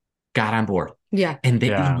got on board. Yeah. And they,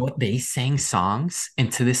 you know what, they sang songs.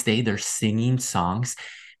 And to this day, they're singing songs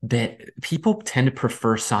that people tend to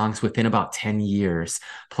prefer songs within about 10 years,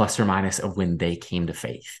 plus or minus, of when they came to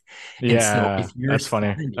faith. Yeah, and so if you're that's funny.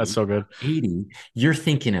 70, That's so good. 80, you're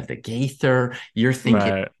thinking of the Gaither, you're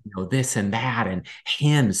thinking, this and that, and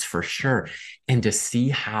hymns for sure. And to see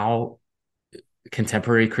how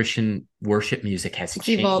contemporary Christian worship music has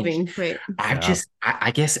changed. Evolving, right? I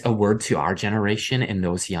guess a word to our generation and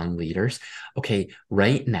those young leaders. Okay,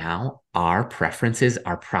 right now, our preferences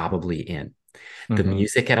are probably in. The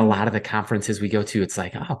music at a lot of the conferences we go to, it's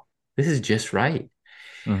like, oh, this is just right.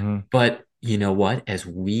 But you know what? As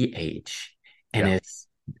we age and as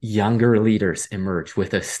younger leaders emerge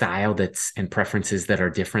with a style and preferences that are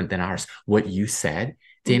different than ours, what you said,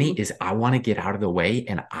 Danny, is I want to get out of the way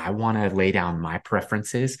and I want to lay down my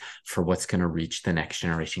preferences for what's going to reach the next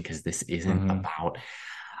generation, because this isn't about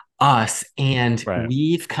us. And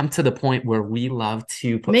we've come to the point where we love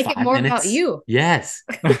to put make it more about you. Yes.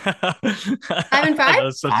 5 and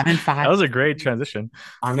 5? 5 and 5. That was a great transition.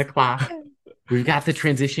 On the clock. We've got the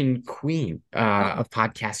transition queen of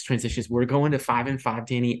podcast transitions. We're going to 5 and 5,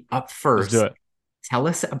 Danny. Up first. Let's do it. Tell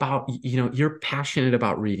us about, you're passionate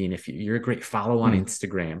about reading. If you're a great follow on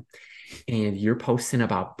Instagram, and you're posting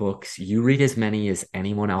about books, you read as many as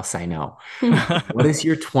anyone else I know. What does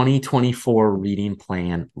your 2024 reading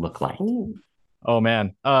plan look like? Ooh. Oh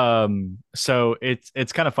man. So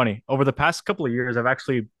it's kind of funny. Over the past couple of years,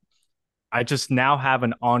 I just now have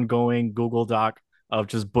an ongoing Google Doc of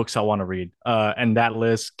just books I want to read. And that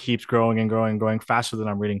list keeps growing and growing and growing faster than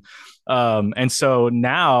I'm reading. And so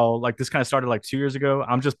now, like, this kind of started like 2 years ago.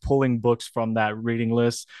 I'm just pulling books from that reading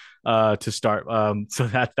list to start. So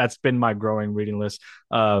that's been my growing reading list.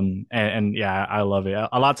 And yeah, I love it.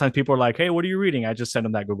 A lot of times people are like, hey, what are you reading? I just send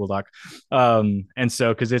them that Google Doc. And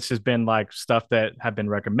so, cause it's just been like stuff that have been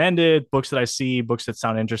recommended, books that I see, books that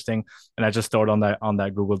sound interesting. And I just throw it on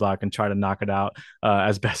that Google Doc and try to knock it out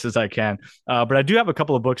as best as I can. But I do have a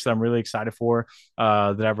couple of books that I'm really excited for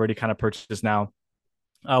that I've already kind of purchased now.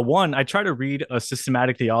 One, I try to read a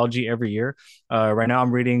systematic theology every year. Right now,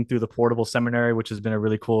 I'm reading through the Portable Seminary, which has been a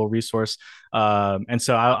really cool resource. And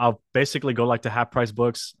so I'll basically go like to half price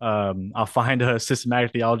books. I'll find a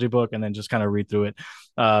systematic theology book and then just kind of read through it.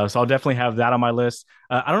 So I'll definitely have that on my list.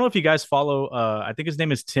 I don't know if you guys follow, I think his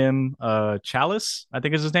name is Tim Chalice, I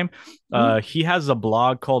think is his name. He has a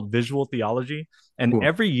blog called Visual Theology. And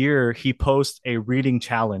every year he posts a reading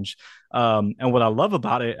challenge. And what I love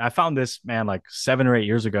about it, I found this, man, like 7 or 8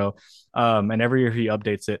 years ago. And every year he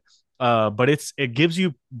updates it. But it gives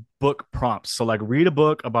you book prompts. So like read a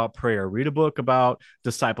book about prayer, read a book about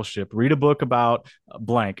discipleship, read a book about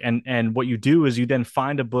blank. And what you do is you then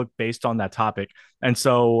find a book based on that topic. And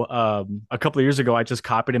so a couple of years ago, I just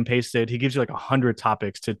copied and pasted. He gives you like 100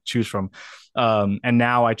 topics to choose from. And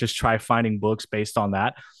now I just try finding books based on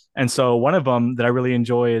that. And so one of them that I really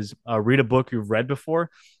enjoy is read a book you've read before.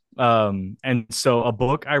 And so a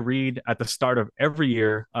book I read at the start of every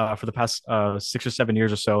year for the past 6 or 7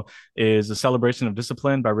 years or so is The Celebration of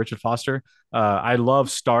Discipline by Richard Foster. I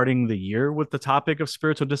love starting the year with the topic of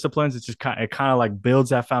spiritual disciplines. It's just kind of like builds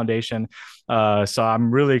that foundation. So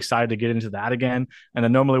I'm really excited to get into that again. And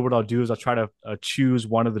then normally what I'll do is I'll try to choose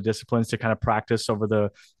one of the disciplines to kind of practice over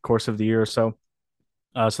the course of the year or so.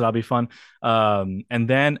 So that'll be fun. And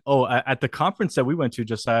then, at the conference that we went to,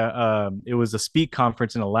 it was a Speak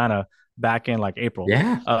conference in Atlanta back in like April.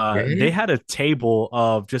 They had a table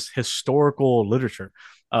of just historical literature.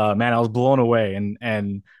 Man, I was blown away,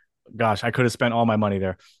 and gosh, I could have spent all my money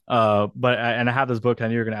there. But I have this book. I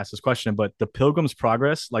knew you were going to ask this question, but The Pilgrim's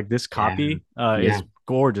Progress, like this copy, is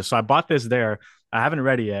gorgeous. So I bought this there. I haven't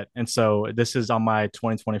read it yet, and so this is on my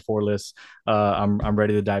 2024 list. I'm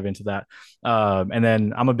ready to dive into that. And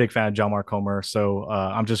then I'm a big fan of John Mark Comer, so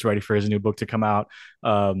I'm just ready for his new book to come out.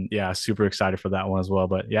 Super excited for that one as well.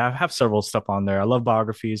 But yeah, I have several stuff on there. I love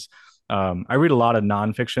biographies. I read a lot of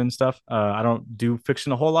nonfiction stuff. I don't do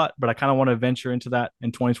fiction a whole lot, but I kind of want to venture into that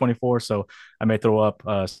in 2024. So I may throw up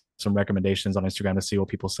some recommendations on Instagram to see what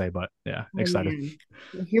people say. But yeah, excited.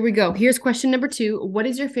 Here we go. Here's question number 2. What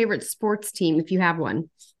is your favorite sports team, if you have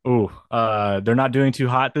one? They're not doing too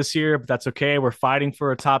hot this year, but that's okay. We're fighting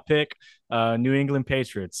for a top pick. New England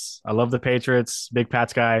Patriots. I love the Patriots. Big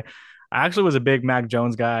Pats guy. I actually was a big Mac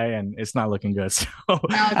Jones guy, and it's not looking good. So Not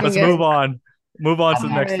looking let's good. move on. Move on How to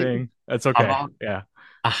the about, next Right. thing. That's how okay. about Yeah.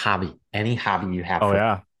 a hobby? Any hobby you have Oh for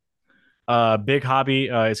yeah. Big hobby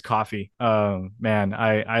is coffee. Man,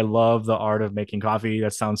 I love the art of making coffee.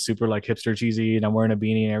 That sounds super like hipster cheesy, and I'm wearing a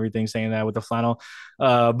beanie and everything saying that with the flannel.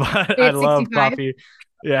 But I It's love 65. coffee.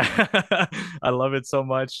 Yeah, I love it so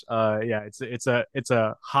much. Yeah, it's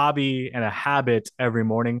a hobby and a habit every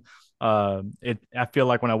morning. It I feel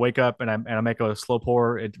like when I wake up and I make a slow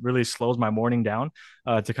pour, it really slows my morning down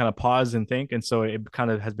to kind of pause and think, and so it kind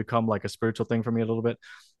of has become like a spiritual thing for me a little bit.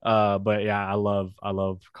 But yeah, I love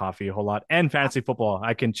coffee a whole lot and fantasy football.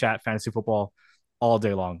 I can chat fantasy football all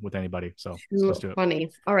day long with anybody. So let's Too do it.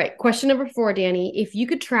 funny. All right. Question number 4, Danny. If you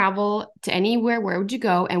could travel to anywhere, where would you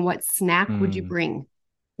go and what snack would you Mm. bring?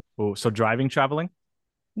 Oh, so driving, traveling,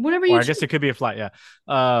 Whatever or you I guess choose. it could be a flight. Yeah.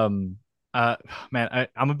 Um. Man,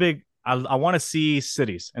 I'm a big. I want to see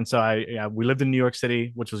cities, and so we lived in New York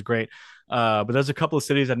City, which was great. But there's a couple of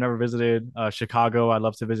cities I've never visited. Chicago, I'd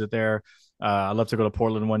love to visit there. I'd love to go to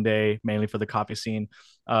Portland one day, mainly for the coffee scene.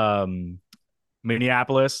 Um,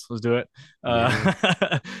 Minneapolis. Let's do it.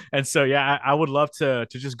 Yeah. And so yeah, I would love to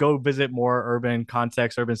just go visit more urban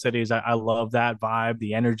context, urban cities. I love that vibe,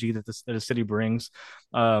 the energy that the city brings.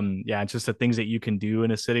 Yeah, it's just the things that you can do in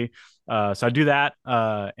a city. So I do that.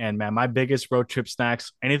 And man, my biggest road trip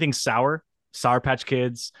snacks, anything sour, Sour Patch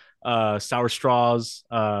Kids, sour straws,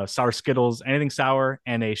 sour Skittles, anything sour,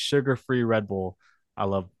 and a sugar-free Red Bull. I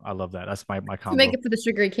love that. That's my To make combo. it for the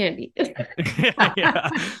sugary candy. Yeah,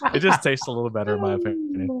 it just tastes a little better in my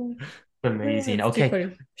opinion. Amazing. That's too Okay.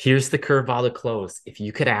 funny. Here's the curveball to close. If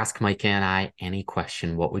you could ask Micah and I any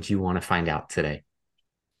question, what would you want to find out today?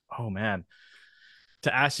 Oh man,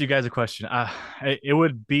 to ask you guys a question, it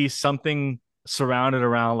would be something surrounded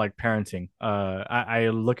around like parenting. I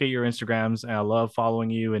look at your Instagrams and I love following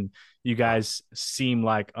you, and you guys seem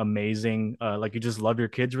like amazing. Like you just love your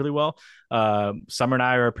kids really well. Summer and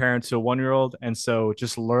I are parents to a 1-year-old, and so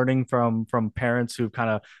just learning from parents who've kind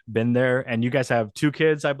of been there. And you guys have 2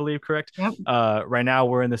 kids, I believe, correct? Yep. Right now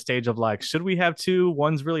we're in the stage of like, should we have two?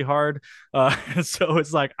 One's really hard. So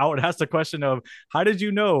it's like I would ask the question of how did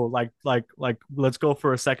you know? Like let's go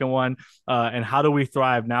for a second one. And how do we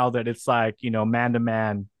thrive now that it's like, man to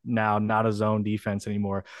man now, not a zone defense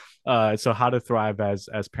anymore. So how to thrive as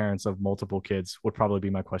parents of multiple kids would probably be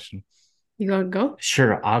my question. You gonna go?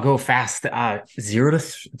 Sure, I'll go fast. 0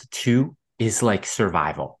 to 2 is like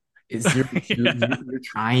survival. It's 0 to 2. Yeah. You're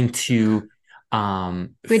trying to We had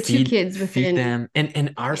 2 feed kids feed within. them,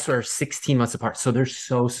 and ours are 16 months apart, so they're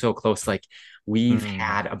so close. Like we've Mm.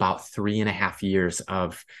 had about 3.5 years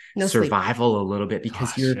of No sleep. survival a little bit because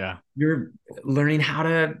Gosh, yeah. you're learning how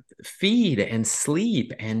to feed and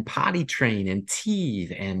sleep and potty train and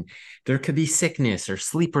teeth, and there could be sickness or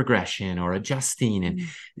sleep regression or adjusting, and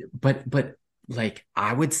but like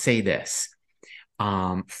I would say this,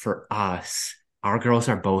 for us, our girls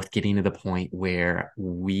are both getting to the point where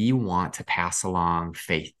we want to pass along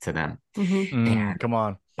faith to them. Mhm. And Come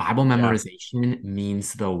on. Bible Yeah. memorization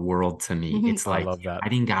means the world to me. Mhm. It's I like love that.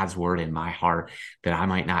 hiding God's word in my heart that I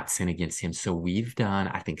might not sin against him. So we've done,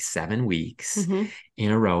 I think, 7 weeks Mhm. in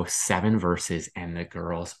a row, 7 verses, and the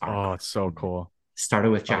girls are Oh, it's so cool. started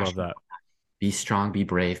with I love Joshua. that. Be strong, be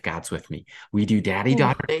brave. God's with me. We do daddy Ooh.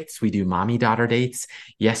 daughter dates. We do mommy daughter dates.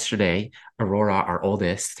 Yesterday, Aurora, our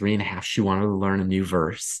oldest, 3.5, she wanted to learn a new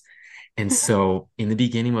verse. And so in the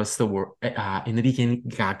beginning was the word, in the beginning,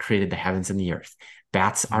 God created the heavens and the earth.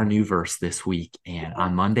 That's our new verse this week. And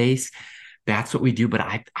on Mondays, that's what we do. But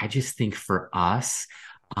I just think for us,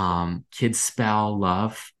 kids spell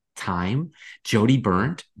love time. Jody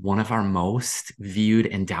Burnt, one of our most viewed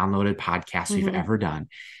and downloaded podcasts we've ever done,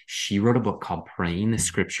 she wrote a book called Praying the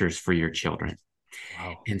Scriptures for Your Children.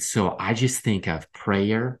 Wow. And so I just think of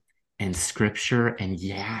prayer and scripture, and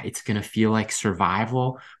yeah, it's going to feel like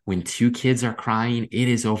survival. When 2 kids are crying, it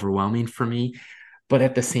is overwhelming for me. But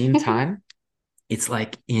at the same time, it's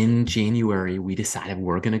like in January, we decided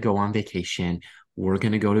we're going to go on vacation. We're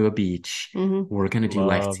going to go to a beach. Mhm. We're going to do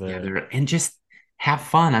life Love it. together and just have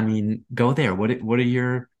fun. I mean, go there. What are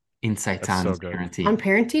your insights That's on so good. parenting? On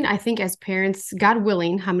parenting, I think as parents, God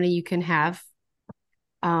willing, how many you can have,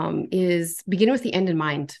 is begin with the end in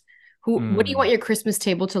mind. What do you want your Christmas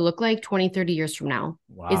table to look like 20, 30 years from now?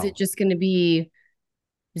 Is Wow. it just going to be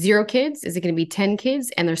 0 kids? Is it going to be 10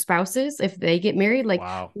 kids and their spouses if they get married? Like,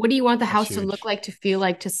 Wow. what do you want the That's house to huge. look like, to feel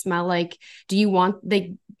like, to smell like? Do you want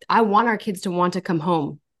I want our kids to want to come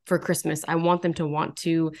home for Christmas. I want them to want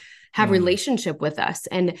to have relationship with us.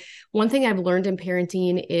 And one thing I've learned in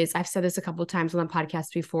parenting is, I've said this a couple of times on the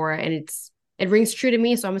podcast before, and it rings true to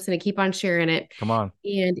me. So I'm just going to keep on sharing it. Come on.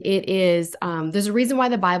 And it is, there's a reason why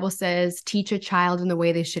the Bible says, teach a child in the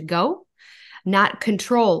way they should go, not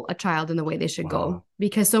control a child in the way they should go.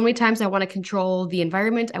 Because so many times I want to control the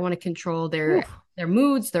environment. I want to control their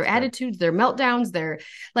moods, their attitudes, their meltdowns,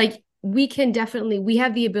 we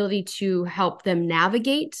have the ability to help them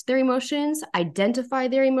navigate their emotions, identify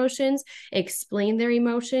their emotions, explain their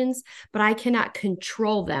emotions, but I cannot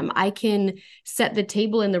control them. I can set the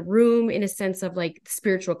table in the room in a sense of like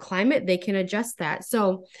spiritual climate. They can adjust that.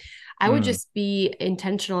 So I would just be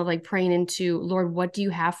intentional of like praying into, Lord, what do you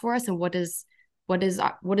have for us? And what does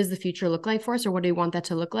the future look like for us? Or what do you want that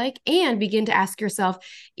to look like? And begin to ask yourself,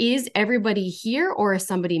 is everybody here or is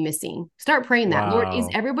somebody missing? Start praying that. Lord, is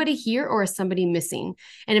everybody here or is somebody missing?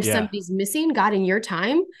 And if somebody's missing, God, in your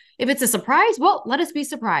time, if it's a surprise, well, let us be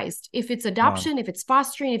surprised. If it's adoption, if it's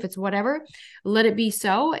fostering, if it's whatever, let it be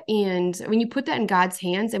so. And when you put that in God's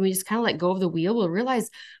hands and we just kind of let go of the wheel, we'll realize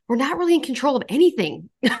we're not really in control of anything.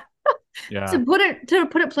 To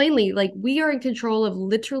put it plainly, like we are in control of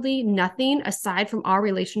literally nothing aside from our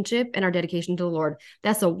relationship and our dedication to the Lord.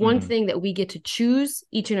 That's the one thing that we get to choose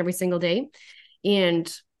each and every single day.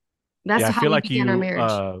 And that's how we began our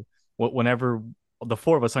marriage. Whenever the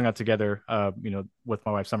four of us hung out together, with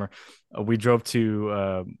my wife Summer, we drove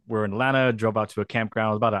to we're in Atlanta, drove out to a campground.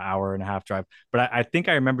 It was about an hour and a half drive, but I think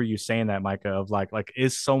I remember you saying that, Micah, of like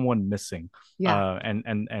is someone missing? And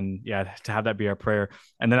to have that be our prayer.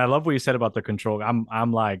 And then I love what you said about the control.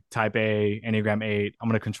 I'm like type A, Enneagram 8. I'm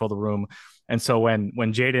gonna control the room. And so when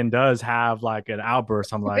Jaden does have like an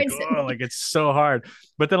outburst, I'm like, oh, like it's so hard.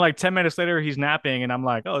 But then like 10 minutes later, he's napping and I'm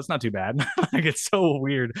like, oh, it's not too bad. Like it's so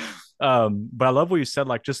weird. But I love what you said,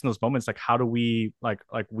 like just in those moments, like how do we like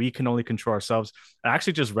we can only control ourselves. I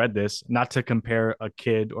actually just read this, not to compare a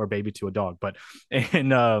kid or baby to a dog, but in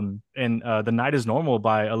The Night is Normal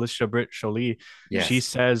by Alicia Britt Jolie, she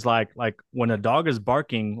says like when a dog is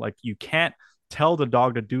barking, like you can't tell the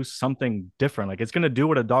dog to do something different. Like it's going to do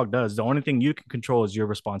what a dog does. The only thing you can control is your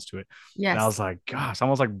response to it. And I was like, gosh, I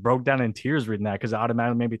almost like broke down in tears reading that, because it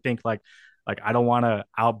automatically made me think like I don't want to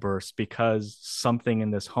outburst because something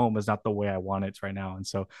in this home is not the way I want it right now. And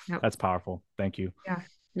so that's powerful. Thank you.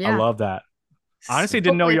 I love that. Honestly,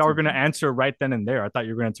 didn't know y'all were going to answer right then and there. I thought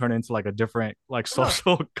you were going to turn it into like a different like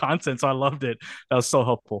social content. So I loved it. That was so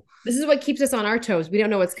helpful. This is what keeps us on our toes. We don't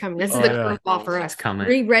know what's coming. This is the curveball for us.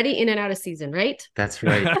 We're ready in and out of season, right? That's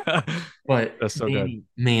right. But that's so good.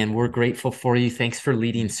 Man, we're grateful for you. Thanks for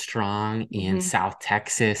leading strong in South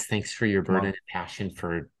Texas. Thanks for your burden and passion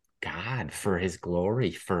for God, for his glory,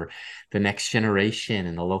 for the next generation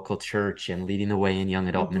and the local church and leading the way in young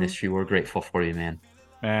adult ministry. We're grateful for you, man.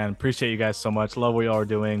 Man, appreciate you guys so much. Love what y'all are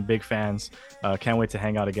doing. Big fans. Can't wait to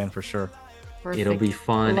hang out again for sure. Perfect. It'll be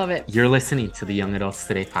fun. Love it. You're listening to the Young Adults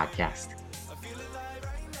Today podcast.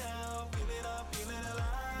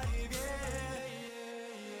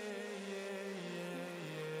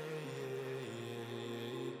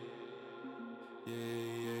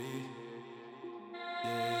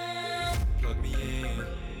 Plug me in.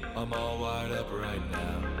 I'm all wired up right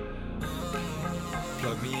now.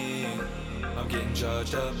 Plug me in. I'm getting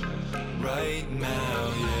charged up right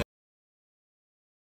now, yeah.